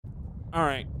All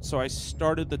right, so I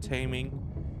started the taming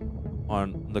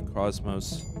on the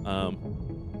Cosmos.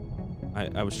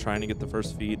 I was trying to get the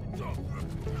first feed.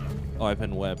 Oh, I've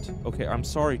been webbed. Okay, I'm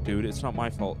sorry, dude. It's not my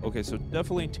fault. Okay, so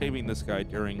definitely taming this guy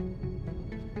during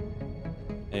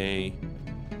a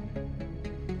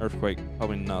earthquake,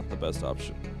 probably not the best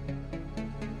option.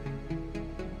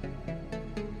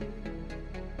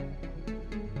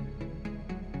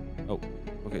 Oh,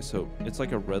 okay, so it's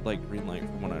like a red light, green light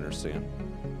from what I understand.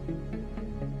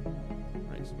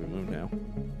 All right, so we move now.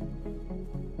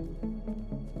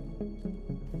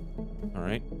 All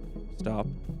right, stop.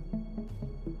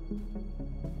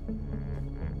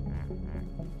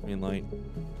 Green light.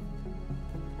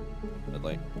 Red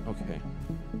light. Okay.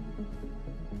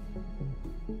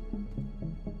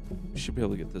 We should be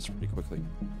able to get this pretty quickly.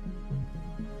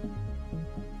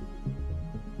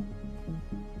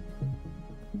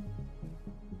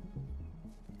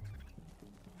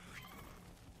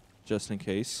 Just in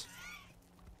case.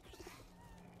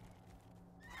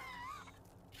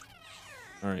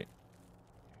 All right.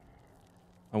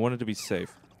 I wanted to be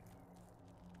safe.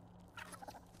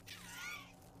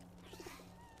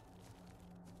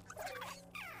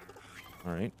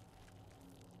 All right.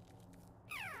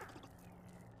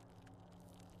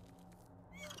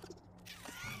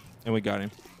 And we got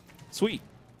him. Sweet.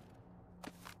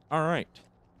 All right.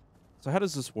 So how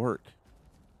does this work?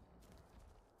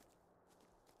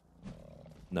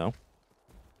 No.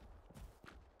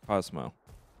 Cosmo.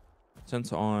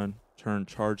 Sense on, turn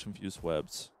charge infused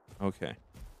webs. Okay.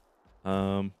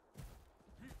 Do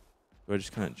I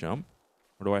just kind of jump?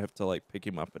 Or do I have to like pick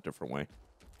him up a different way?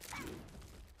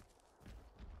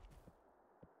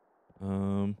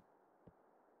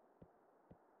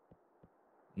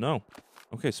 No.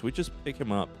 Okay, so we just pick him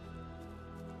up.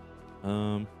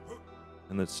 And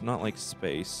it's not like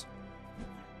space.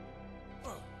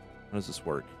 How does this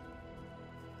work?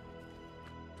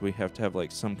 Do we have to have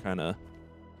like some kind of...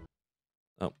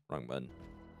 Oh, wrong button. Do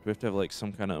we have to have like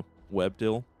some kind of web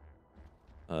deal?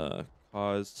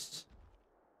 Cause...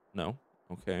 No.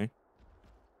 Okay.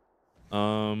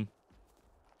 Alright.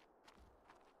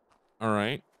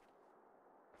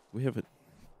 We have it...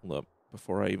 Hold up.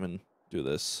 Before I even do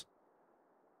this.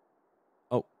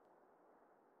 Oh.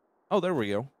 Oh, there we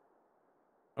go.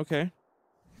 Okay.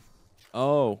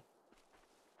 Oh.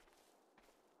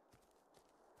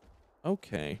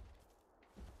 Okay.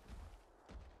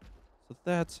 So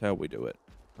that's how we do it.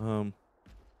 So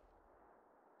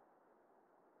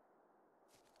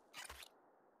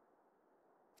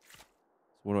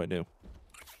what do I do?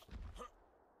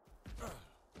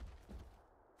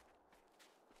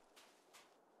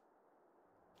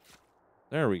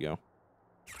 There we go.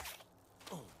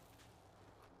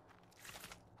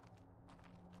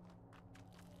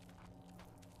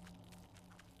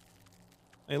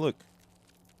 Hey, look.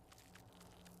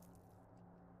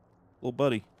 Little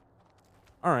buddy.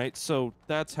 All right, so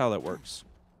that's how that works.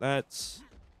 That's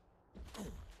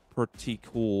pretty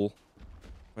cool,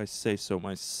 if I say so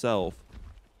myself.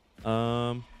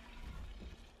 So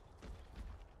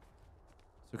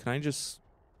can I just...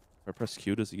 If I press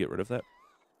Q, does he get rid of that?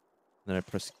 Then I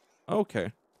press...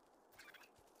 Okay.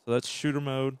 So that's shooter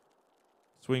mode,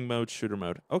 swing mode, shooter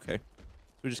mode. Okay.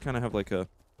 So we just kind of have like a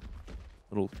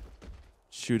little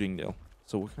shooting deal.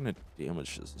 So what kind of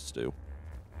damage does this do?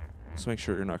 Let's make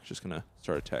sure you're not just going to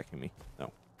start attacking me.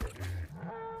 No.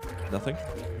 Nothing?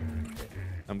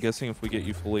 I'm guessing if we get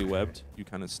you fully webbed, you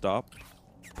kind of stop.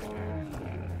 Is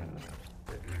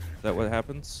that what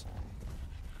happens?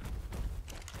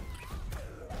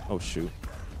 Oh, shoot.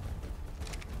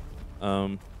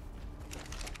 And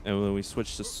then we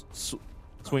switch to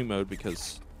swing mode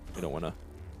because we don't want to...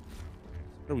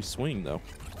 How do we swing, though?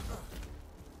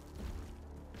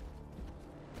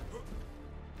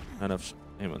 Not enough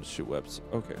ammo to shoot webs.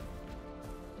 Okay.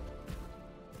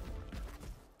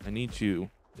 I need you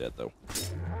dead, though.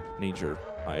 I need your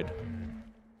hide.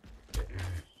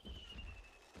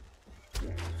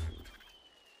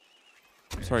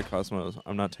 I'm sorry, Cosmo.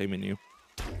 I'm not taming you.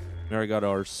 We already got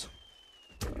ours.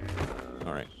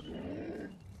 All right.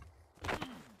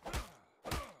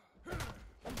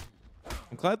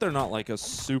 I'm glad they're not like a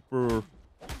super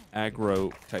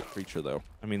aggro type creature, though.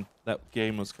 I mean, that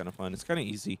game was kind of fun. It's kind of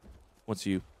easy once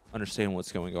you understand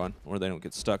what's going on, or they don't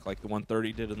get stuck like the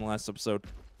 130 did in the last episode.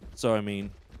 So, I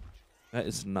mean, that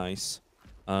is nice.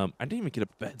 I didn't even get a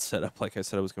bed set up like I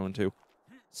said I was going to.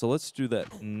 So let's do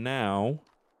that now.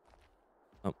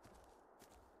 Oh,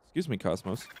 excuse me,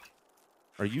 Cosmos.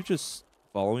 Are you just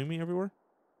following me everywhere?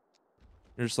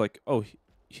 You're just like, oh,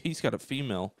 he's got a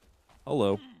female.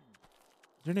 Hello.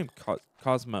 Is your name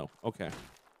Cosmo? Okay.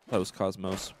 That was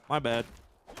Cosmos. My bad.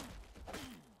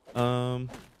 Yeah,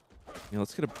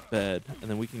 let's get a bed, and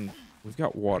then we've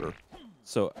got water.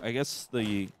 So I guess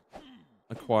the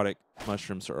aquatic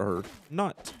mushrooms are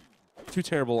not too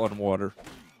terrible on water.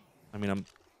 I mean,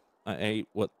 I ate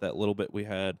what that little bit we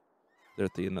had there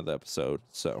at the end of the episode.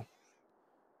 So,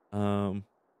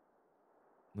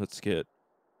 let's get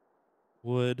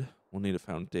wood. We'll need a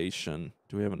foundation.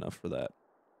 Do we have enough for that?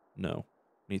 No.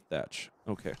 Need thatch.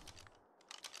 Okay.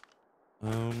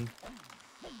 I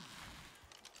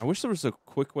wish there was a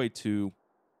quick way to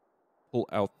pull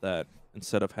out that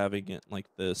instead of having it like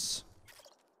this.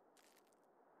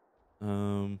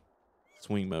 Swing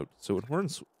mode. So it we're in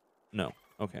no.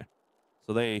 Okay.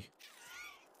 So they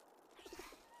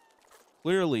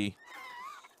clearly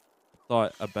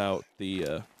thought about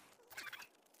the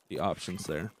options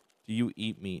there. Do you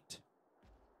eat meat?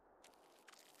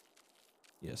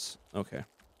 Yes. Okay.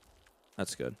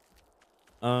 That's good.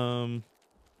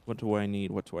 What do I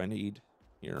need? What do I need?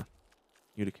 Here.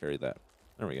 You to carry that.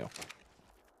 There we go.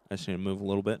 I just need to move a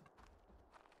little bit.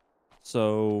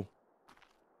 So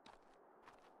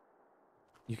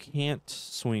you can't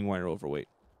swing while you're overweight,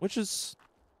 which is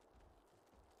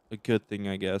a good thing,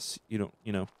 I guess. You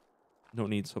don't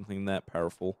need something that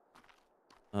powerful.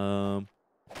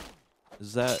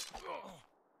 Is that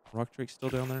Rock Drake still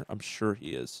down there? I'm sure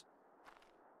he is.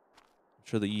 I'm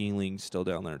sure the Yingling's still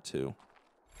down there too.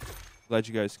 Glad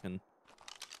you guys can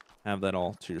have that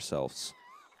all to yourselves.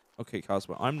 Okay,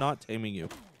 Cosmo, I'm not taming you.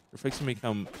 You're fixing to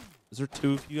become... Is there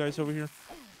two of you guys over here?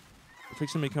 You're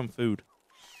fixing to become food.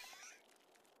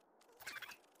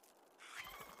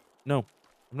 No,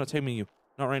 I'm not taming you.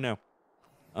 Not right now.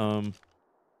 Oh,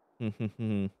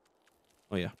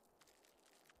 yeah.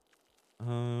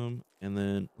 And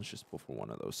then let's just pull for one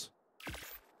of those.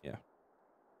 Yeah.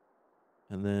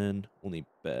 And then we'll need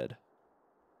bed.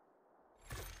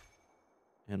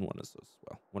 And one of those as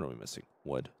well. What are we missing?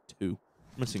 Wood. 2.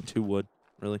 We're missing 2 wood.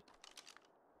 Really?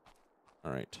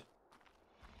 All right.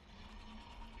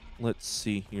 Let's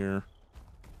see here.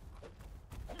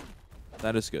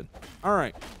 That is good. All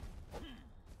right.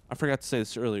 I forgot to say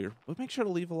this earlier, but make sure to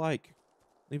leave a like.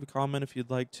 Leave a comment if you'd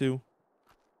like to.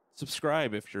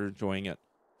 Subscribe if you're enjoying it.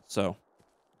 So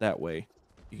that way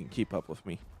you can keep up with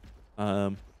me.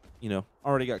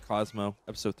 Already got Cosmo,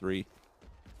 episode 3.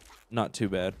 Not too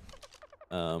bad.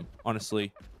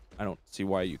 Honestly, I don't see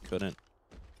why you couldn't.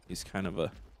 He's kind of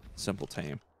a simple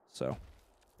tame. So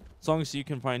as long as you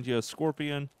can find you a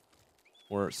scorpion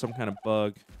or some kind of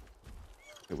bug.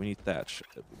 Okay, we need thatch.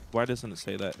 Why doesn't it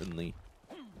say that in the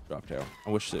drop down? I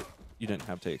wish that you didn't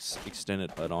have to extend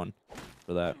it HUD on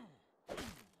for that.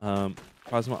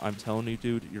 Cosmo, I'm telling you,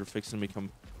 dude, you're fixing to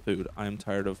become food. I'm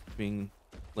tired of being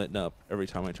lit up every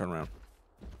time I turn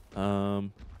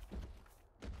around.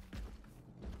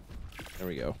 There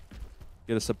we go.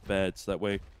 Get us a bed so that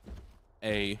way,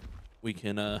 we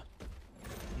can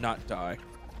not die.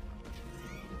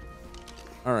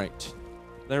 All right,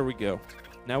 there we go.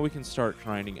 Now we can start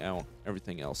grinding out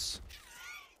everything else.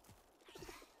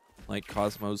 Like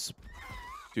Cosmo's,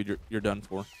 dude, you're done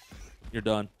for. You're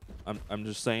done. I'm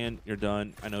just saying, you're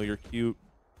done. I know you're cute.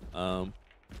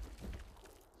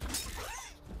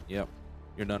 Yep,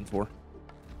 you're done for.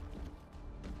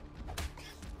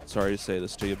 Sorry to say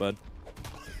this to you, bud.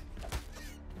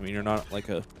 I mean, you're not like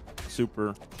a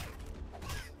super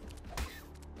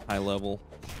high level.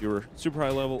 If you were super high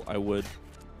level, I would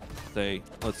say,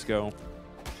 let's go.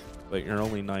 But you're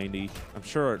only 90. I'm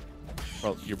sure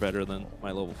probably you're better than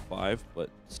my level 5, but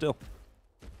still.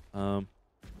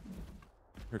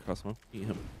 Here, Cosmo, eat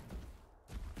him.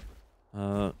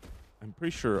 I'm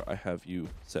pretty sure I have you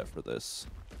set for this.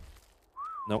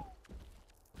 Nope.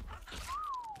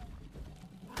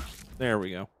 There we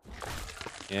go.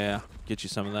 Yeah, get you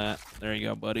some of that. There you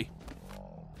go, buddy.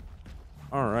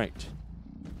 All right.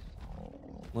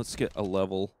 Let's get a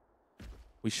level.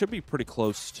 We should be pretty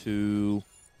close to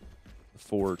the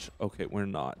forge. Okay, we're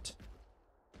not.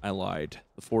 I lied.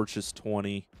 The forge is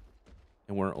 20,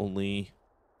 and we're only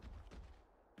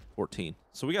 14.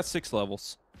 So we got 6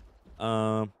 levels.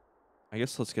 I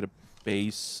guess let's get a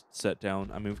base set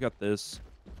down. I mean, we've got this.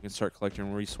 We can start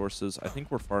collecting resources. I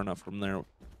think we're far enough from there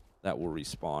that will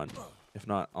respawn. If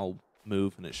not, I'll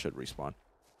move and it should respawn.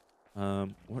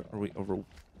 What are we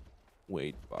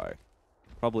overweight by?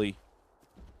 Probably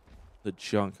the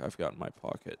junk I've got in my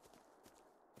pocket.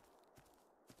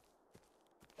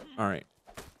 All right.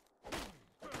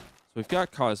 So we've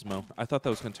got Cosmo. I thought that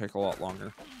was going to take a lot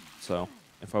longer. So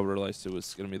if I realized it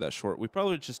was going to be that short, we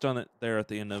probably just done it there at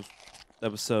the end of the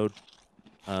episode.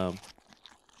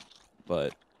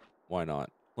 But why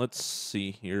not? Let's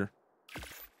see here.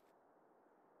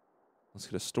 Let's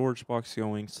get a storage box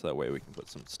going so that way we can put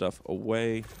some stuff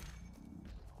away.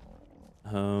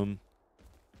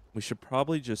 We should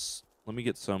probably just let me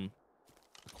get some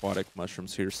aquatic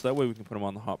mushrooms here so that way we can put them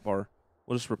on the hotbar.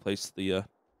 We'll just replace the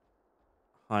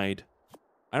hide.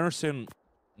 I understand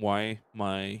why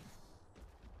my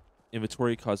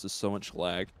inventory causes so much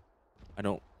lag. I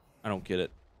don't get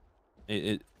it.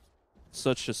 It's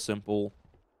such a simple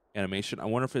animation. I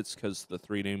wonder if it's because the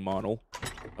 3D model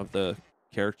of the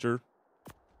character.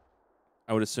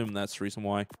 I would assume that's the reason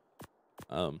why.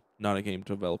 Not a game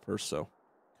developer, so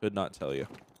could not tell you.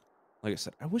 Like I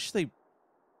said, I wish they...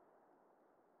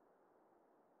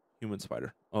 Human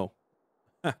spider. Oh.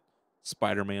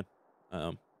 Spider-Man.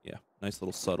 Yeah, nice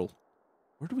little subtle.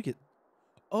 Where do we get...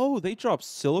 Oh, they drop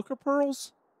silica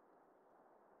pearls?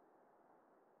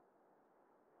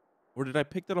 Or did I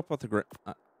pick that up off the ground?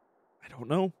 I don't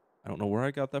know. I don't know where I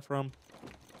got that from.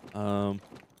 No,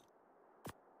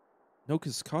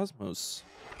 because Cosmos...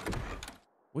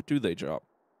 What do they drop?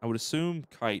 I would assume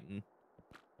chitin.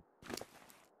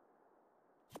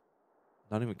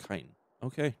 Not even chitin.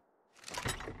 Okay.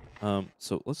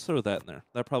 So let's throw that in there.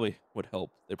 That probably would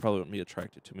help. They probably wouldn't be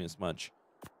attracted to me as much.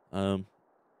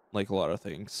 Like a lot of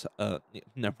things.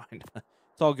 Never mind.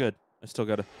 It's all good. I still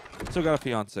got a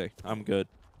fiance. I'm good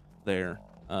there.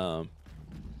 You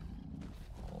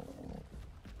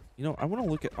know, I'm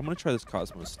gonna try this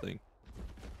Cosmos thing.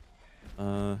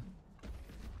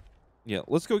 Yeah,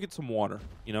 let's go get some water,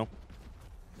 you know?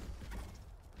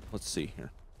 Let's see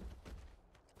here.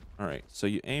 All right, so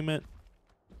you aim it.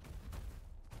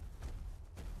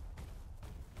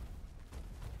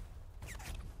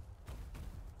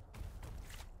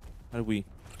 How do we...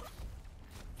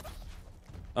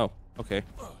 Oh, okay.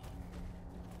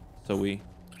 So we...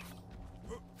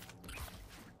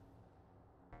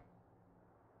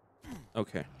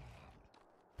 Okay.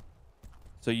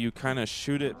 So you kind of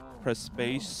shoot it, press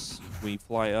space, we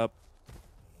fly up.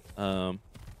 All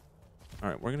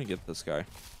right, we're going to get this guy.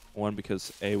 One,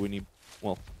 because A, we need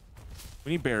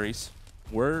berries.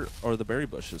 Where are the berry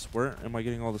bushes? Where am I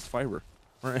getting all this fiber?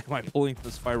 Where am I pulling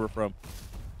this fiber from?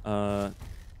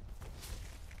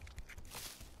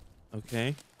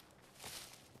 Okay.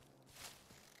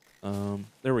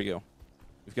 There we go.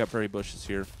 We've got berry bushes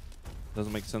here.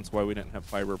 Doesn't make sense why we didn't have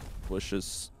fiber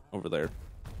bushes over there.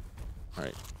 All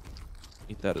right.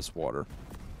 Eat that as water.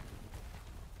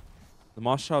 The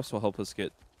moss chops will help us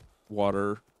get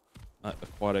water,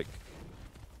 aquatic,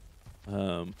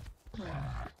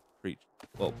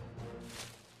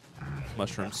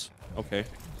 mushrooms. Okay.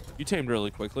 You tamed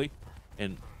really quickly.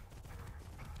 And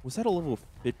was that a level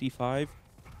 55?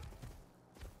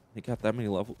 It got that many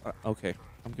levels. Okay.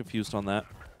 I'm confused on that.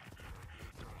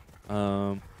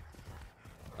 I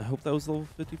hope that was level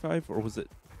 55, or was it?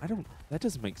 That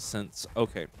doesn't make sense.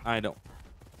 Okay. I don't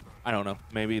know.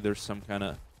 Maybe there's some kind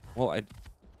of,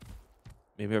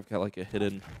 maybe I've got like a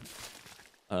hidden,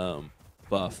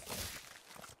 buff.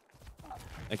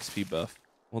 XP buff.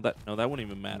 Well, that wouldn't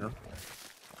even matter.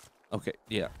 Okay.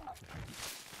 Yeah.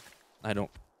 I don't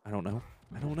know.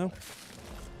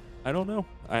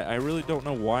 I really don't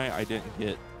know why I didn't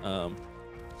get,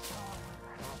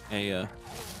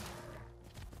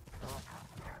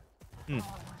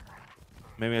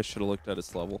 Maybe I should have looked at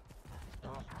its level.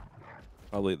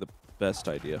 Probably the best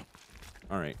idea.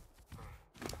 All right.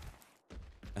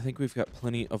 I think we've got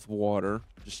plenty of water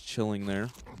just chilling there.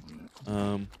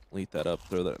 Eat that up,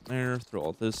 throw that in there, throw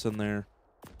all this in there,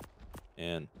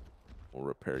 and we'll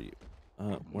repair you.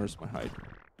 Where's my hide?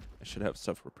 I should have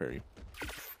stuff to repair you.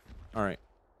 All right.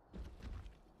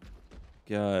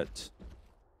 Got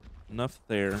enough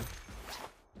there.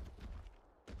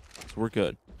 So we're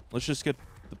good. Let's just get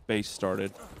the base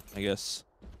started, I guess.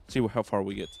 See how far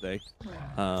we get today.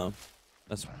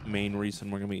 That's the main reason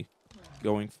we're going to be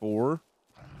going for.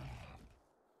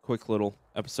 Quick little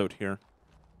episode here.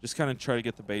 Just kind of try to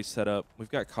get the base set up. We've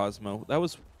got Cosmo. That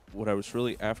was what I was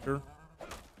really after.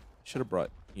 Should have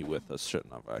brought you with us,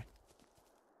 shouldn't have I?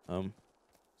 Is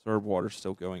our water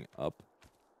still going up?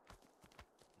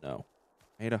 No.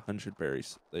 I ate 100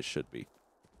 berries. They should be.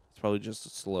 It's probably just a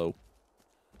slow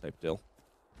type deal.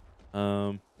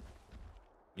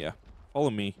 Yeah. Follow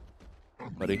me,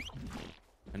 buddy.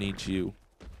 I need you.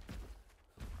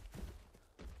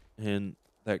 And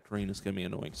that green is going to be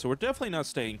annoying. So we're definitely not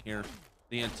staying here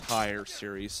the entire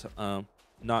series.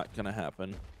 Not going to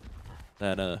happen.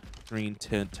 That green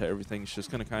tint to everything's just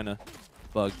going to kind of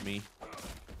bug me.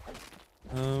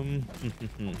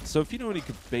 So if you know any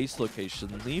good base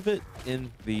location, leave it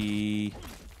in the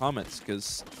comments,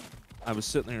 because I was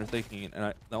sitting there thinking,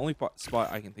 and the only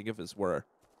spot I can think of is where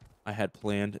I had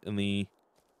planned in the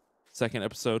second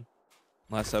episode.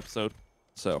 last episode.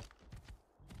 So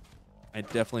I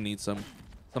definitely need some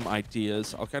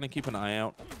ideas. I'll kind of keep an eye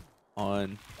out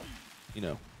on, you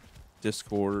know,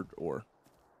 Discord or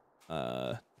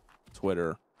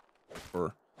Twitter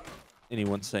for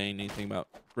anyone saying anything about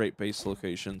great base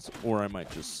locations, or I might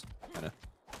just kind of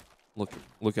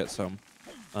look at some.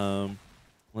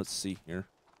 Let's see here.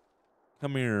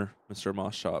 Come here, Mr.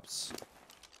 Moss Shops.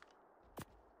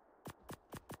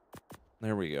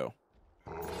 There we go.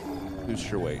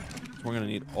 Boost your weight. We're gonna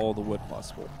need all the wood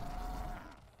possible.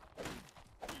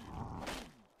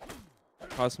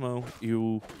 Cosmo,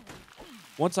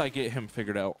 once I get him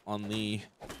figured out on the,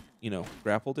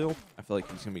 grapple deal, I feel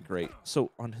like he's gonna be great.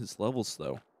 So on his levels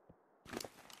though,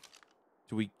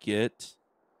 do we get,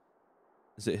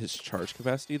 is it his charge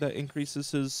capacity that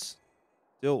increases his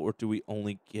deal, or do we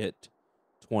only get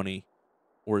 20,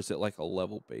 or is it like a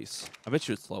level base? I bet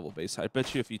you it's level base. I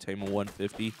bet you if you tame a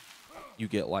 150, you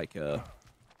get like a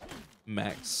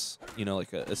max,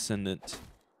 like a ascendant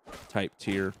type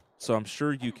tier. So I'm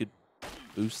sure you could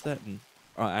boost that, and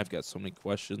I've got so many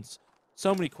questions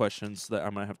that I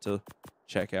might have to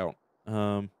check out.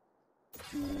 You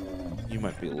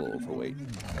might be a little overweight.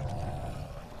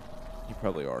 You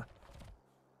probably are.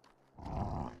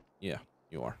 Yeah,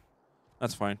 you are.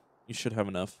 That's fine. You should have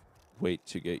enough weight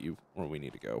to get you where we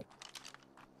need to go.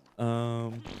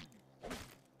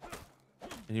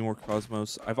 Any more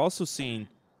Cosmos? I've also seen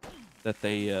that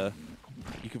they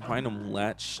you can find them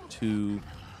latched to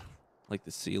like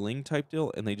the ceiling type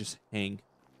deal, and they just hang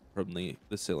from the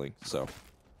ceiling. So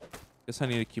guess I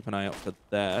need to keep an eye out for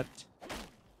that.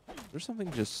 There's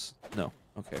something just no.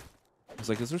 Okay. I was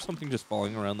like, is there something just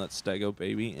falling around that stego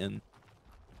baby and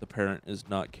the parent is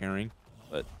not caring?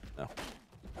 But no,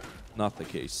 not the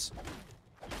case.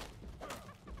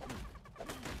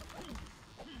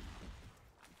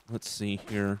 Let's see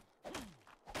here.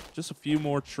 Just a few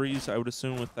more trees, I would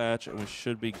assume, with thatch, and we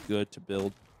should be good to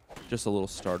build just a little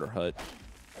starter hut.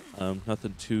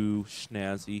 Nothing too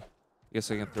snazzy. I guess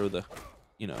I can throw the,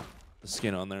 the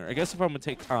skin on there. I guess if I'm gonna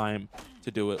take time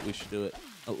to do it, we should do it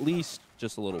at least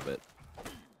just a little bit.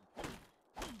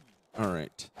 All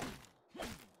right.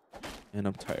 And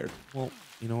I'm tired. Well,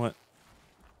 you know what?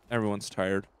 Everyone's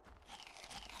tired.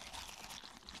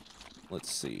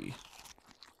 Let's see.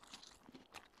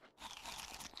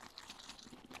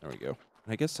 There we go.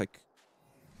 And I guess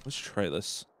let's try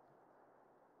this.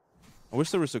 I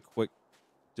wish there was a quick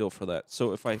deal for that.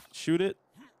 So if I shoot it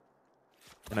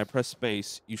and I press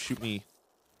space, you shoot me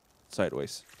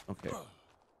sideways. Okay.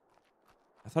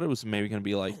 I thought it was maybe going to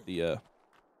be like the, oh,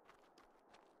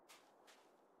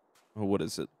 what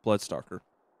is it? Bloodstalker.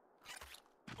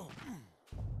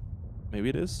 Maybe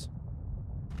it is.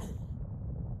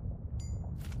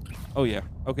 Oh, yeah.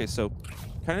 Okay, so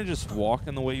kind of just walk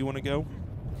in the way you want to go,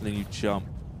 and then you jump.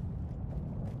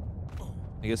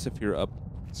 I guess if you're up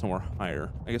somewhere higher.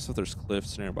 I guess if there's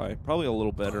cliffs nearby, probably a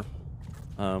little better.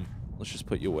 Let's just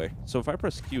put you away. So if I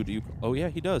press Q, do you... Oh, yeah,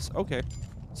 he does. Okay.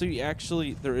 So you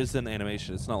actually... There is an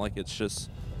animation. It's not like it's just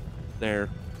there,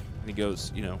 and he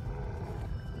goes,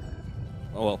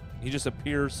 Oh, well, he just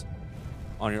appears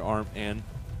on your arm, and...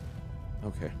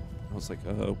 Okay. I was like,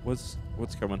 what's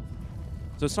coming?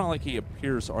 So it's not like he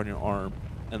appears on your arm,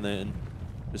 and then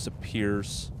just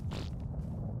appears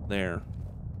there.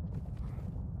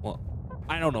 Well,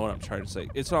 I don't know what I'm trying to say.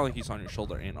 It's not like he's on your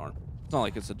shoulder and arm. It's not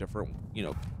like it's a different,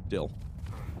 deal.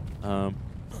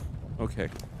 Okay.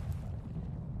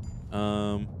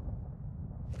 I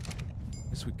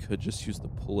guess we could just use the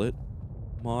pull it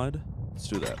mod. Let's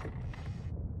do that.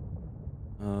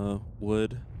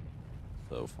 Wood.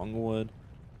 So fungal wood.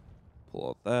 Pull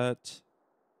out that.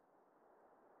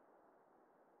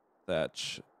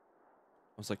 Thatch. I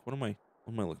was like, what am I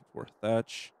looking for?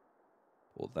 Thatch.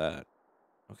 Pull that.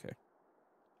 Okay.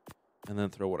 And then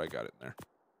throw what I got in there.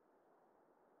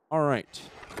 All right.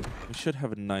 We should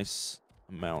have a nice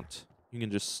amount. You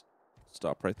can just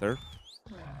stop right there.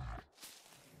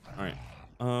 All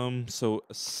right. So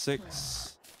a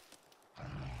 6.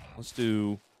 Let's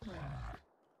do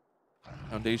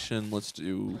foundation. Let's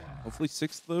do hopefully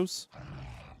 6 of those.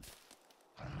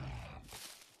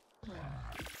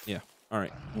 Yeah. All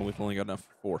right. Well, we've only got enough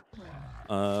for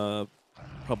 4.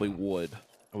 Probably wood,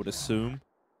 I would assume.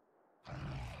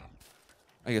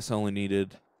 I guess I only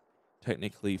needed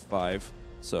technically 5,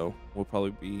 so we'll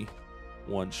probably be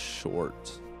 1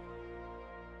 short.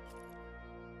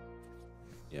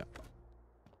 Yeah.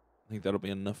 I think that'll be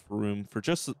enough room for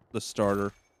just the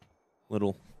starter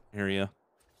little area.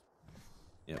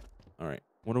 Yep. All right.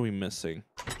 What are we missing?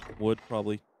 Wood,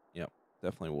 probably. Yep.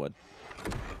 Definitely wood.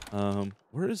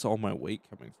 Where is all my weight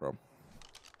coming from?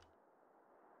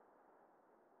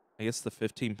 I guess, the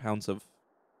 15 pounds of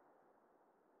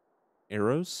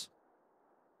arrows.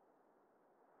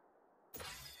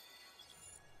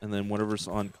 And then whatever's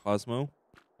on Cosmo,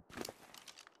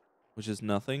 which is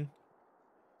nothing.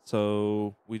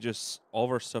 So we just, all of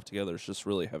our stuff together is just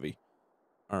really heavy.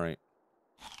 All right.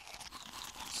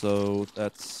 So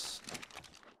that's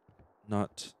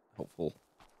not helpful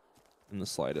in the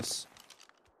slightest.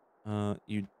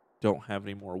 You don't have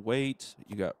any more weight.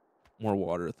 You got more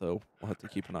water, though. We'll have to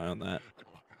keep an eye on that.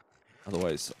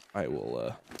 Otherwise, I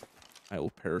will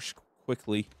perish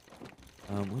quickly.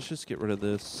 Let's just get rid of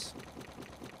this.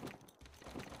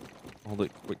 All the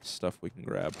quick stuff we can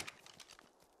grab.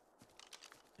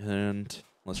 And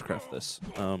let's craft this.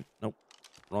 Nope.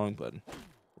 Wrong button.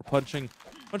 We're punching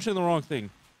the wrong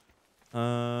thing.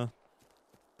 Throw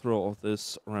all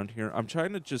this around here. I'm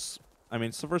trying to just, I mean,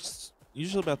 it's the first,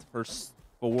 usually about the first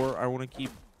 4 I want to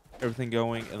keep everything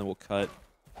going, and then we'll cut.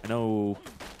 I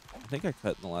think I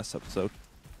cut in the last episode.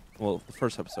 Well, the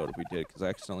first episode we did, because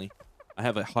I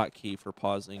have a hotkey for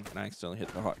pausing, and I accidentally hit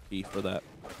the hotkey for that.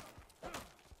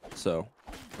 So,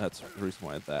 that's the reason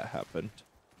why that happened.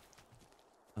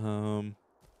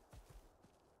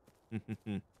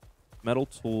 Metal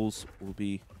tools will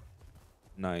be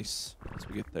nice once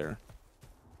we get there.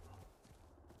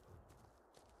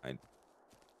 I'm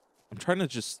trying to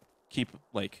just keep,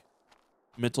 like,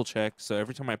 mental check, so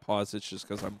every time I pause, it's just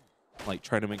because I'm, like,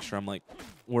 trying to make sure I'm, like,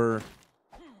 what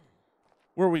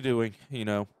are we doing, you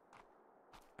know?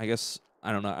 I guess,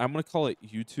 I don't know. I'm going to call it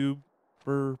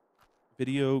YouTuber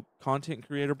video content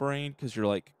creator brain, because you're,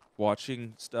 like,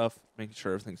 watching stuff, making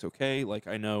sure everything's okay. Like,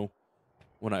 I know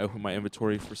when I open my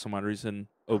inventory, for some odd reason,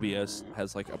 OBS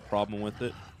has, like, a problem with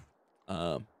it.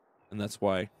 And that's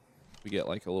why we get,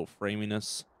 like, a little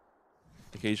framiness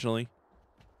occasionally.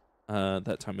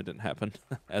 That time it didn't happen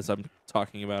as I'm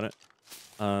talking about it.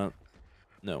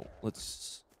 No,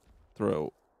 let's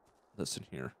throw this in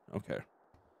here. Okay.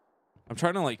 I'm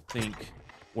trying to, like, think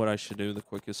what I should do the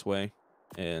quickest way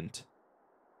and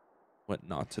what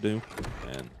not to do.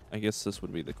 And I guess this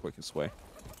would be the quickest way.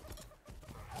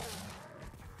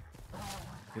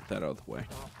 Get that out of the way.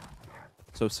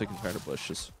 So sick and tired of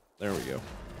bushes. There we go.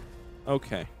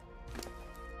 Okay.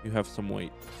 You have some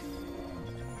weight.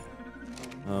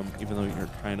 Even though you're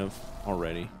kind of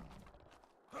already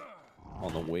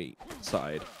on the weight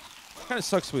side. Kind of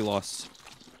sucks we lost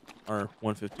our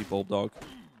 150 Bulldog.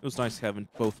 It was nice having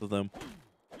both of them.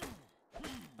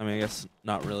 I mean, I guess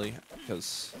not really,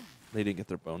 because they didn't get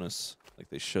their bonus like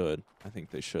they should. I think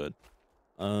they should.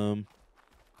 Let's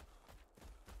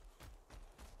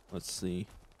see.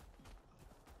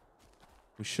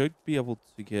 We should be able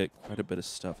to get quite a bit of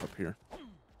stuff up here.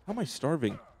 How am I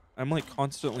starving? I'm, like,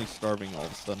 constantly starving all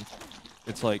of a sudden.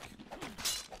 It's like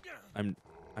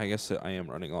I guess I am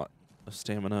running a lot of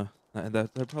stamina.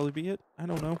 That'd probably be it. I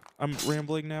don't know. I'm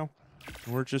rambling now.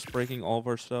 We're just breaking all of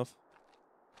our stuff.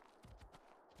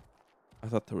 I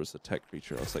thought there was a tech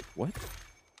creature. I was like, what?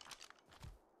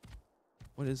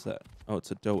 What is that? Oh,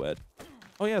 it's a doed.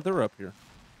 Oh, yeah, they're up here.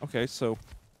 Okay, so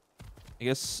I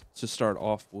guess to start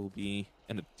off, we'll be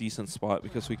in a decent spot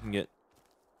because we can get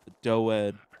the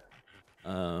doed,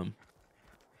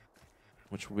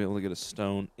 which we'll be able to get a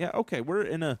stone. Yeah, okay, we're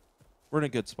in a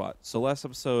good spot. So last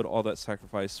episode, all that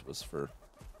sacrifice was for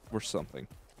something.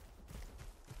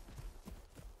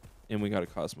 And we got a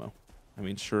Cosmo. I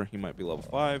mean, sure, he might be level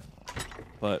 5,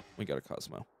 but we got a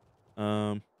Cosmo.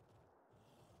 I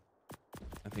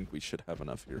think we should have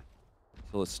enough here.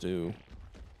 So let's do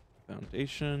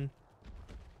foundation.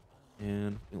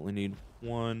 And we only need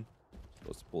 1. So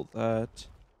let's pull that.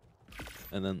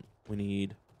 And then we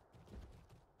need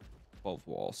 12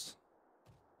 walls.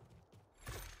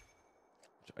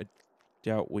 Which I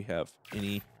doubt we have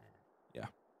any. Yeah.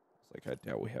 It's like I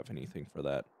doubt we have anything for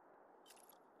that.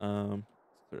 Let's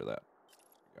clear that.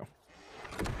 There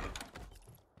we go.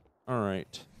 All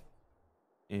right.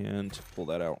 And pull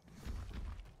that out.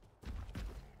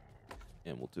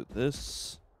 And we'll do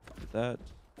this. Do that.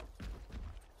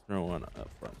 Throw on a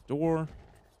front door.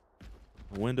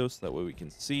 A window so that way we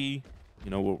can see, you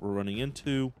know, what we're running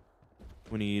into.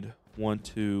 We need 1,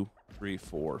 2, 3,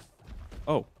 4.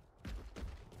 Oh.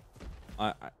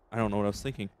 I don't know what I was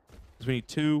thinking. Because we need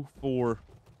 2, 4,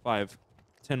 5,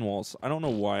 10 walls. I don't know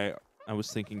why I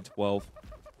was thinking 12.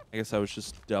 I guess I was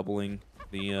just doubling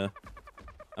the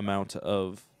amount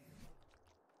of,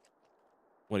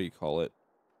 what do you call it?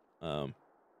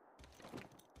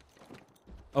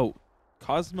 Oh,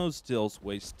 Cosmo's dills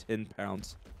weighs 10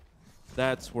 pounds.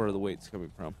 That's where the weight's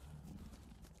coming from.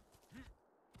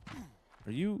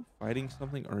 Are you fighting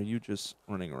something, or are you just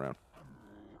running around?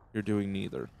 You're doing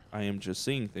neither. I am just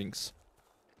seeing things.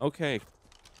 Okay.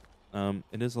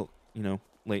 It is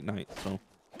late night, so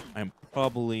I'm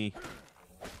probably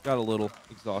got a little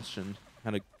exhaustion.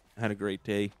 Had a great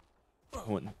day. I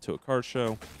went to a car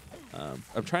show.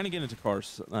 I'm trying to get into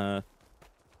cars.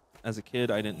 As a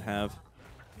kid, I didn't have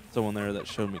someone there that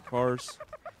showed me cars.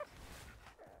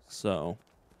 So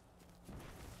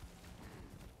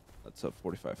that's a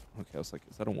 45. Okay, I was like,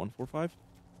 is that a 145?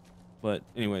 But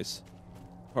anyways,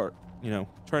 trying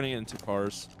to get into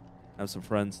cars. I have some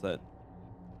friends that.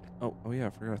 Oh yeah, I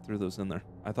forgot I threw those in there.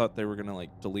 I thought they were gonna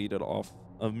like delete it off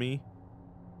of me.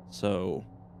 So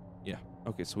yeah.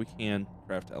 Okay, so we can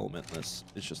craft element in this.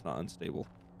 It's just not unstable.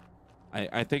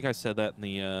 I think I said that in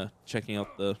the checking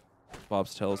out the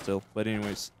Bob's Tales deal. But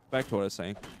anyways, back to what I was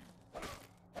saying.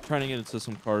 Trying to get into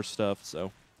some car stuff.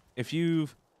 So if you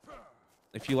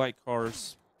like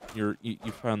cars, you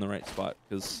found the right spot,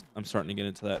 because I'm starting to get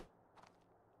into that.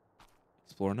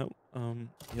 Explore note.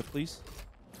 Yeah, please.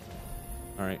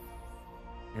 All right.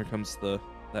 Here comes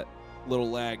that little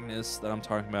lagness that I'm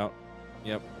talking about.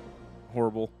 Yep.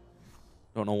 Horrible.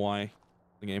 Don't know why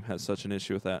the game has such an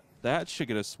issue with that. That should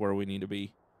get us where we need to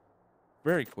be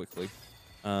very quickly.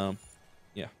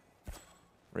 Yeah.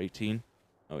 We're 18.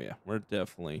 Oh yeah, we're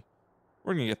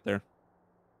gonna get there.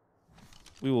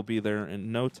 We will be there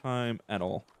in no time at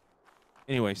all.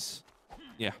 Anyways,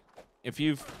 yeah. If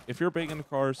you're big into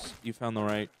cars, you found the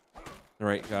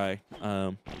right guy.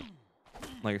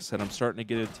 Like I said, I'm starting to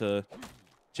get into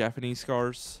Japanese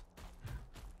cars.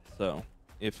 So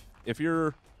if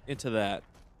you're into that,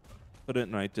 put it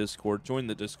in my Discord. Join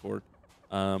the Discord.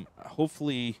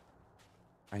 Hopefully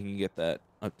I can get that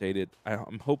updated.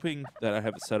 I'm hoping that I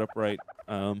have it set up right.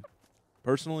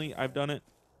 Personally, I've done it.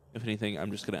 If anything,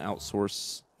 I'm just gonna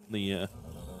outsource the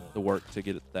work to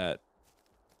get that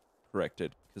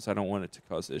corrected, because I don't want it to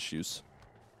cause issues,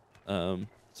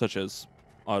 such as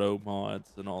auto mods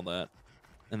and all that.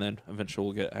 And then eventually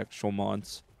we'll get actual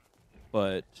mods.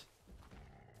 But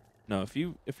no, if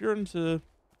you're into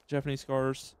Japanese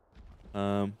cars,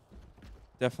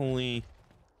 definitely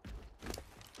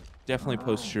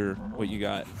post what you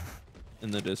got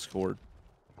in the Discord.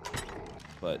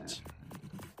 But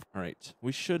all right,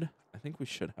 I think we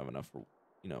should have enough for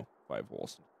 5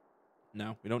 walls.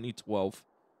 No, we don't need 12.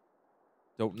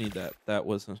 Don't need that. That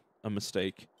was a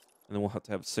mistake. And then we'll have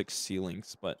to have 6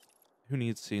 ceilings. But who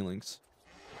needs ceilings,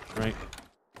 right?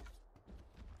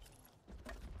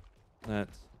 That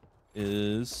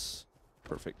is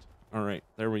perfect. All right,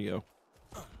 there we go.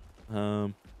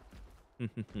 I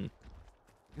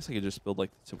guess I could just build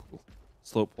like the typical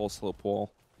slope wall, slope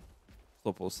wall,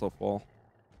 slope wall, slope wall,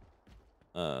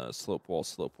 slope wall,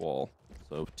 slope wall.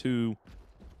 So 2,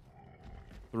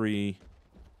 3,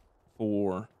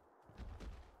 4,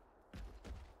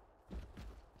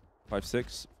 5,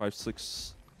 6, 5,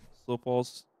 6 slope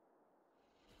walls.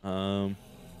 Do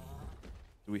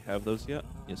we have those yet?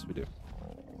 Yes, we do.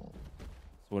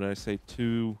 So what did I say?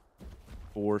 2,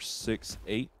 4, 6,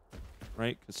 8,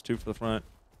 right? Because 2 for the front,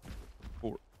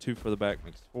 2 for the back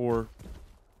makes 4,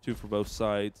 2 for both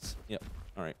sides. Yep.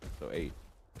 All right. So 8.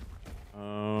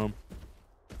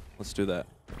 Let's do that.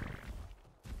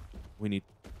 We need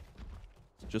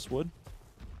just wood.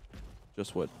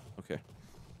 Just wood. Okay.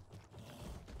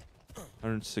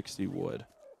 160 wood.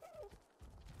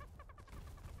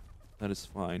 That is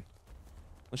fine.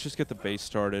 Let's just get the base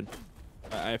started.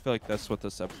 I feel like that's what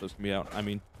this episode's gonna be out. I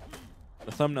mean,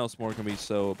 the thumbnail's more gonna be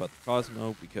so about the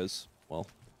Cosmo, because, well,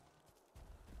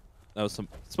 that was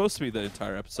supposed to be the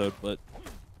entire episode, but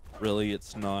really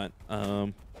it's not.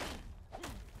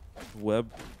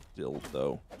 Web build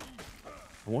though.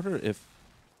 I wonder if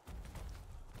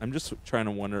I'm just trying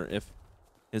to wonder if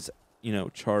his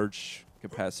charge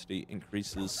capacity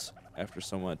increases after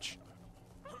so much,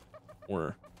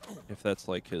 or if that's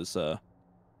like his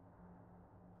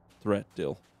threat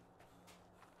deal,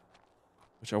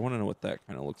 which I want to know what that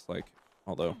kind of looks like,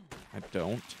 although I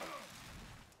don't,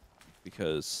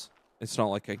 because it's not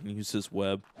like I can use his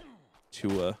web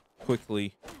to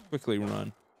quickly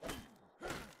run.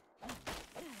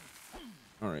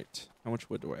 All right, how much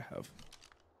wood do I have?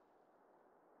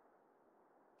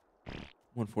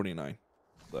 149.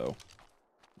 So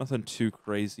nothing too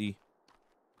crazy.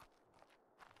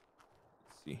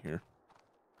 Let's see here.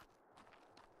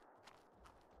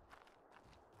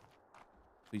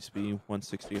 Please be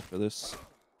 160 for this.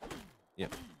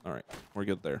 Yep. All right, we're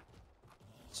good there.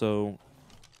 So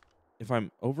if I'm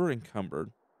over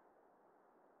encumbered,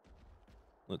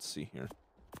 let's see here.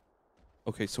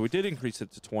 Okay, so we did increase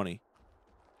it to 20.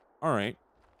 All right,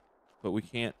 but we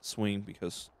can't swing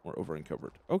because we're over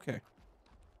encumbered. Okay.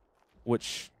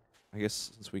 Which, I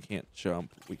guess since we can't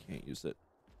jump, we can't use it.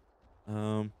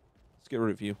 Let's get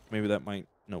rid of you. Maybe that might.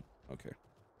 Nope. Okay.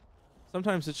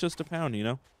 Sometimes it's just a pound, you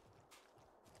know.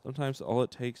 Sometimes all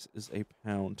it takes is a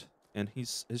pound, and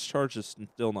his charge is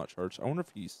still not charged. I wonder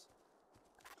if he's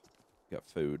got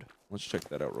food. Let's check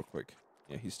that out real quick.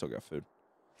 Yeah, he's still got food.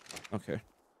 Okay.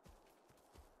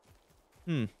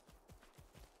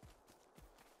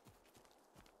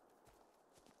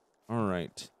 All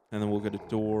right, and then we'll get a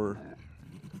door.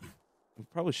 We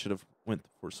probably should have went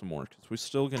for some more because we're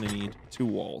still gonna need 2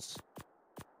 walls.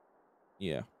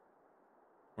 Yeah,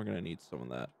 we're gonna need some of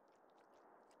that.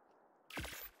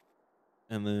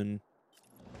 And then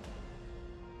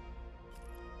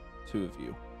 2 of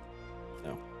you.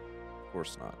 No, of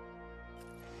course not.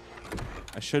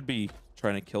 I should be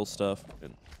trying to kill stuff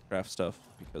and craft stuff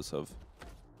because of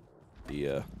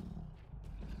the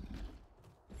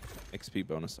XP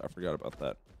bonus. I forgot about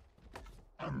that.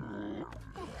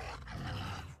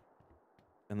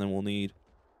 And then we'll need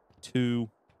 2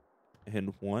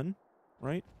 and 1,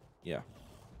 right? Yeah.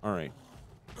 All right.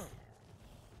 So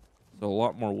a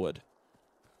lot more wood,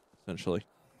 essentially.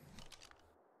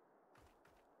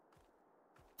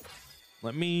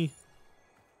 Let me...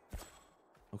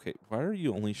 Okay, why are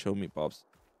you only showing me Bob's?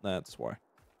 That's why.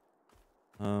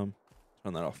 Turn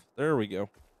that off. There we go.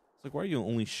 It's like, why are you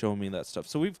only showing me that stuff?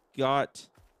 So we've got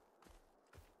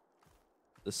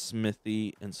the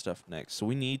smithy and stuff next. So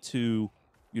we need to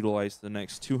utilize the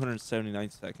next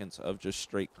 279 seconds of just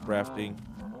straight crafting.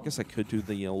 I guess I could do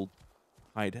the old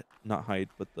not hide,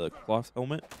 but the cloth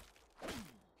helmet.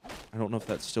 I don't know if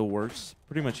that still works.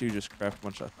 Pretty much you just craft a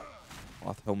bunch of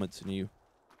cloth helmets and you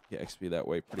get XP that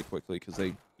way pretty quickly because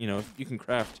they, you know, you can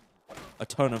craft a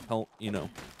ton of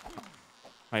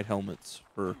hide helmets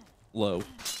for low.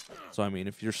 So I mean,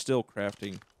 if you're still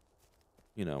crafting,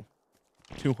 you know,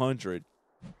 200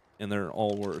 and they're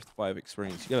all worth 5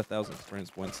 experience, you get 1,000 experience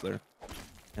points there,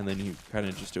 and then you kind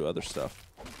of just do other stuff.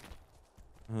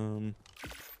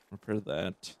 Repair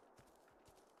that.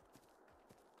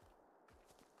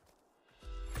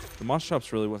 The moss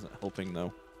shops really wasn't helping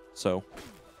though, so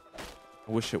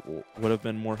I wish it would have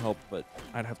been more help, but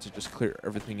I'd have to just clear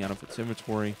everything out of its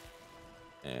inventory,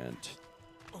 and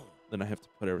then I have to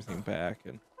put everything back,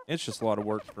 and it's just a lot of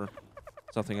work for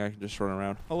something I can just run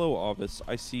around. Hello, Ovis.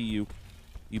 I see you,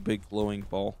 you big glowing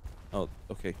ball. Oh,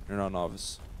 okay. You're not an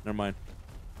Ovis. Never mind.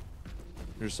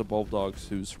 You're just a bulb dog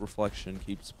whose reflection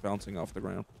keeps bouncing off the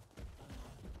ground.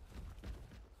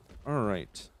 All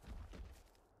right.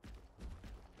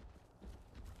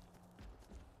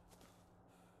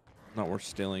 Not worth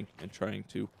stealing and trying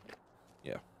to.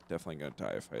 Yeah, definitely gonna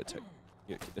die if I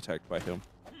get attacked by him.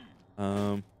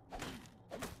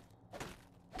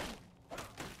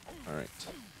 All right,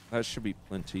 that should be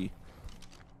plenty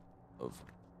of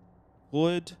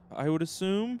wood, I would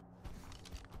assume.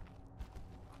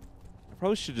 I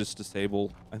probably should just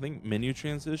disable. I think menu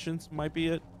transitions might be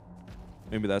it.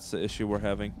 Maybe that's the issue we're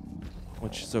having,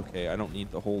 which is okay. I don't need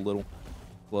the whole little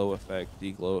glow effect,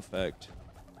 deglow effect.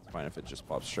 It's fine if it just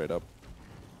pops straight up.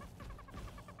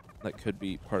 That could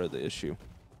be part of the issue.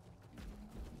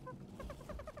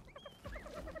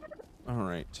 All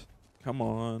right, come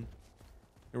on.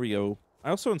 Here we go. I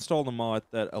also installed a mod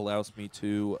that allows me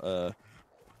to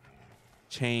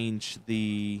change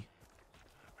the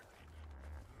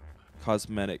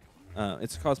cosmetic.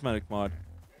 It's a cosmetic mod.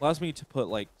 Allows me to put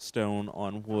like stone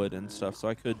on wood and stuff, so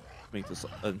I could make this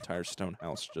entire stone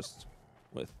house just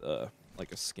with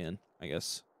like a skin, I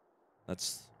guess.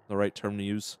 That's the right term to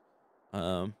use.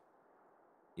 Yeah,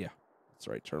 that's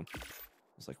the right term. I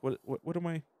was like, what am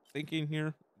I thinking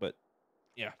here? But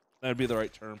yeah, that'd be the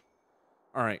right term.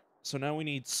 All right, so now we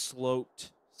need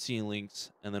sloped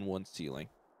ceilings and then 1 ceiling.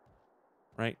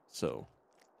 Right? So,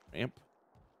 ramp.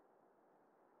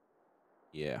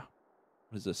 Yeah.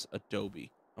 What is this?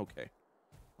 Adobe. Okay. I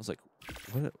was like,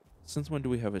 what? Since when do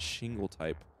we have a shingle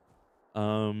type?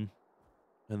 And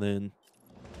then,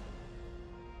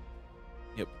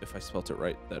 yep, if I spelt it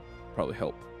right, that'd probably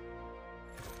help.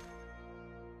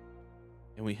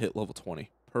 And we hit level 20.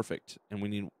 Perfect. And we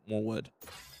need more wood.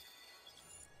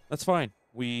 That's fine.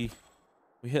 We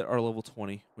hit our level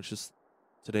 20, which is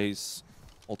today's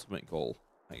ultimate goal,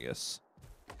 I guess.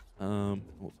 We'll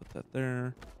put that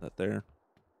there, that there.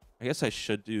 I guess I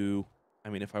should do, I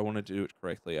mean, if I want to do it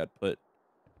correctly, I'd put,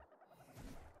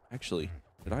 actually,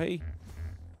 did I?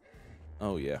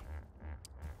 Oh, yeah.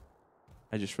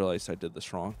 I just realized I did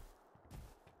this wrong.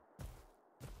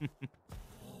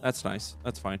 That's nice.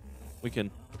 That's fine. We can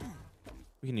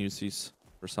use these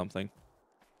for something.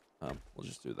 We'll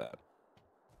just do that.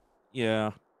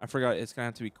 Yeah, I forgot. It's gonna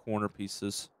have to be corner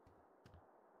pieces.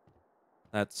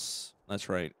 That's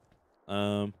right.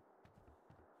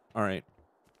 All right.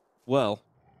 Well,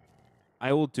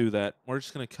 I will do that. We're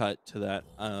just gonna cut to that.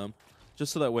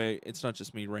 Just so that way it's not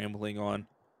just me rambling on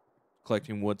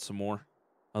collecting wood some more.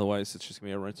 Otherwise, it's just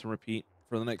gonna be a rinse and repeat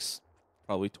for the next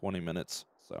probably 20 minutes.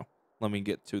 So let me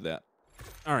get to that.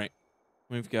 All right.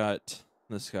 We've got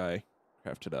this guy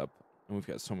crafted up, and we've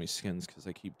got so many skins because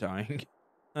I keep dying.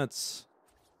 That's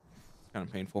kind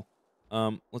of painful.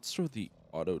 Let's throw the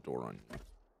auto door on you.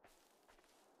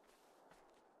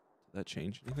 Did that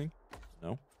change anything?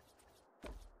 No.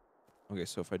 Okay,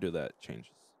 so if I do that, it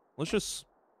changes. We'll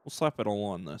slap it all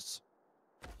on this.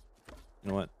 You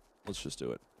know what? Let's just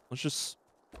do it.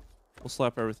 We'll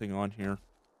slap everything on here.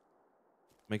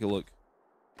 Make it look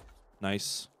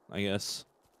nice, I guess.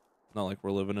 Not like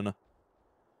we're living in a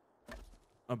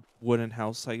wooden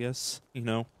house, I guess. You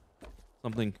know,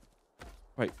 something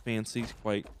quite fancy,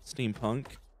 quite steampunk.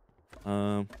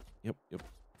 Yep.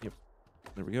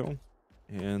 There we go.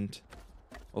 And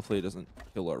hopefully it doesn't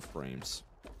kill our frames.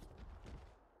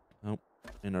 Nope.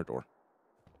 In our door.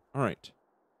 All right.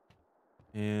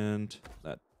 And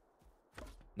that.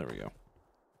 There we go.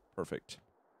 Perfect. Is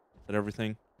that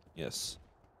everything? Yes.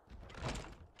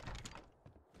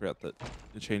 Forgot that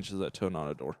it changes that to an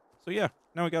auto door. So yeah,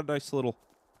 now we got a nice little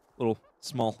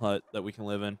small hut that we can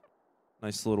live in.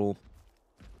 Nice little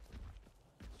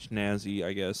snazzy,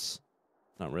 I guess.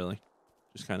 Not really.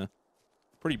 Just kind of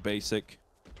pretty basic.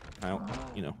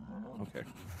 You know. Okay.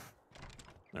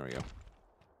 There we go.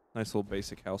 Nice little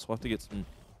basic house. We'll have to get some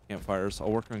campfires.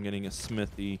 I'll work on getting a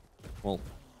smithy. Well,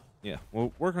 yeah.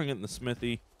 We'll work on getting the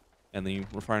smithy and the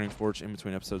refining forge in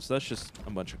between episodes. That's just a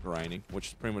bunch of grinding, which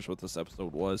is pretty much what this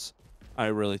episode was. I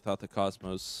really thought the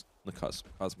Cosmo was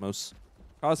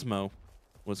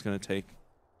going to take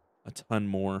a ton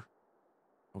more.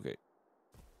 Okay.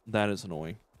 That is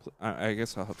annoying. I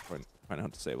guess I'll have to find out how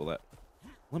to disable that.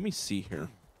 Let me see here.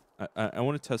 I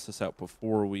want to test this out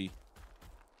before we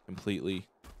completely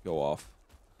go off.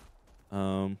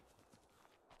 So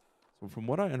from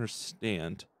what I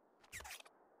understand,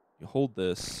 you hold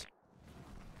this.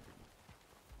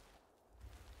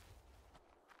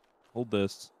 Hold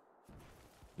this.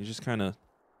 You just kind of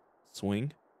swing.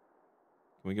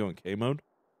 Can we go in K mode?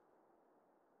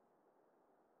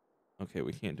 Okay,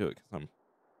 we can't do it because I'm...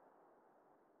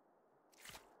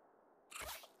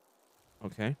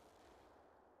 Okay.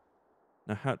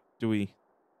 Now how do we...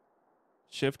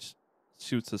 Shift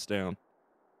shoots us down.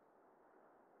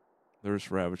 There's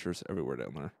Ravagers everywhere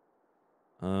down there.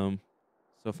 So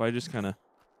if I just kind of...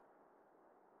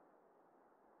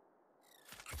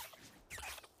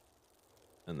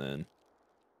 And then...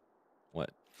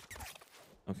 What?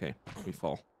 Okay, we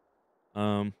fall.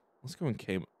 Let's go in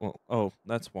K mode. Well, oh,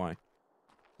 that's why.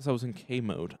 Because I was in K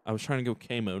mode. I was trying to go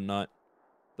K mode, not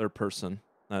third person.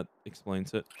 That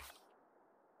explains it.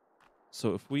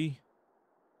 So if we...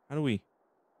 How do we...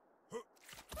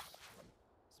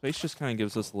 Space just kind of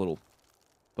gives us a little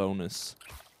bonus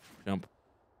jump.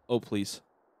 Oh, please.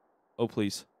 Oh,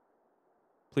 please.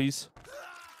 Please.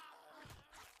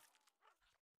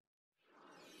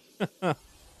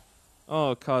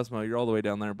 Oh, Cosmo, you're all the way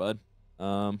down there, bud.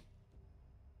 I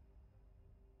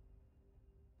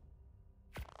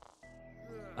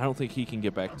don't think he can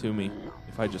get back to me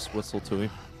if I just whistle to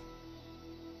him.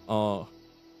 Oh.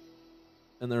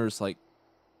 And there's like...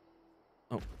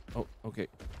 Oh, okay.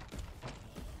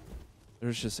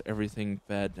 There's just everything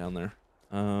bad down there.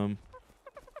 Do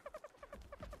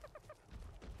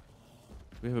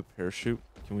we have a parachute?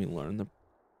 Can we learn the...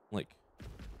 Like...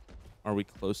 Are we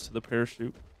close to the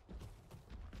parachute?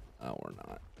 Oh, we're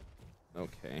not.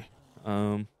 Okay.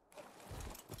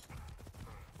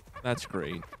 That's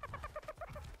great.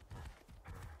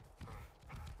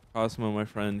 Cosmo, my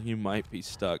friend, you might be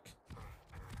stuck.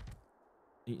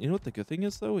 You know what the good thing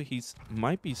is, though? He's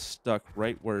might be stuck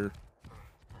right where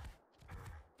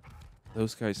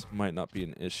those guys might not be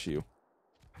an issue.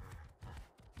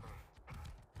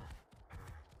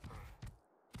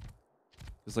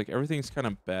 Because, like, everything's kind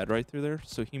of bad right through there,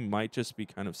 so he might just be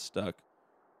kind of stuck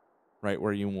right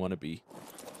where you want to be.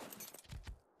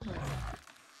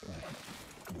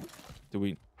 Do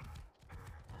we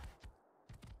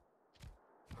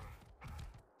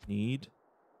need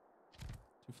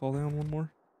to fall down one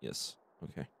more? Yes.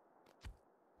 Okay.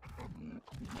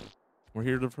 We're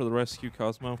here for the rescue,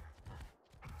 Cosmo.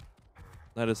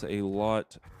 That is a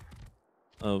lot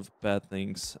of bad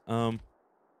things. So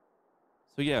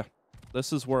yeah,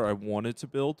 this is where I wanted to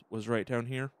build, was right down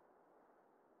here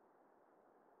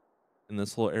in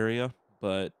this little area,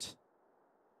 but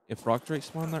if rock drakes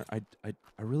spawn there, I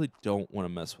really don't want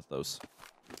to mess with those.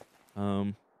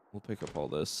 We'll pick up all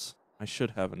this. I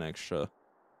should have an extra.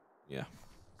 Yeah.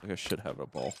 Like I should have a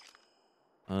ball.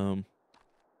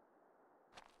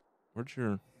 Where'd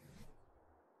your...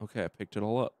 Okay, I picked it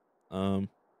all up.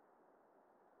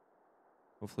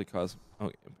 Hopefully Cosmo...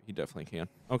 Oh, he definitely can.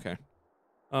 Okay.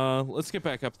 Let's get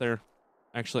back up there.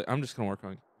 Actually, I'm just going to work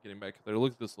on getting back up there.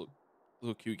 Look at this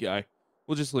little cute guy.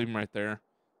 We'll just leave him right there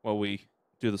while we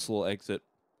do this little exit.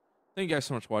 Thank you guys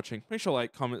so much for watching. Make sure to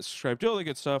like, comment, subscribe, do all the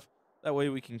good stuff. That way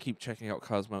we can keep checking out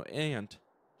Cosmo and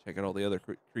check out all the other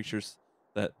creatures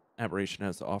that Aberration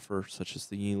has to offer, such as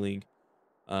the Yeeling.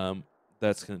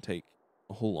 That's going to take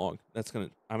a whole long. I'm going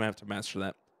to have to master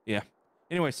that. Yeah.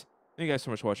 Anyways, thank you guys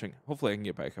so much for watching. Hopefully I can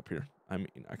get back up here. I mean,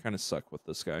 I kind of suck with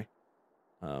this guy.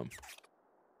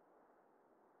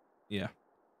 Yeah.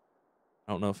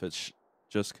 I don't know if it's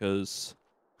just because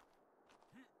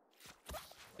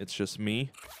it's just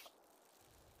me.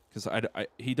 Because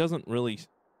he doesn't really...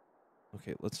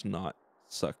 Okay, let's not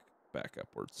suck back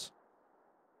upwards.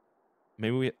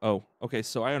 Maybe we... Oh, okay,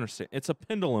 so I understand. It's a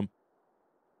pendulum.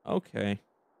 Okay.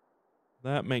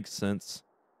 That makes sense.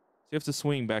 So you have to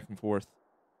swing back and forth.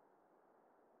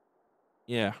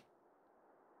 Yeah.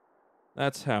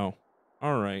 That's how.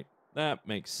 All right. That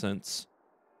makes sense.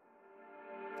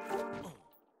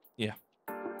 Yeah.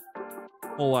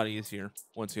 A whole lot easier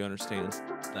once you understand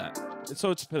that.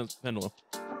 So it's a pendulum.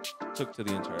 Took to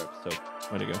the entire episode.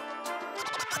 Way to go.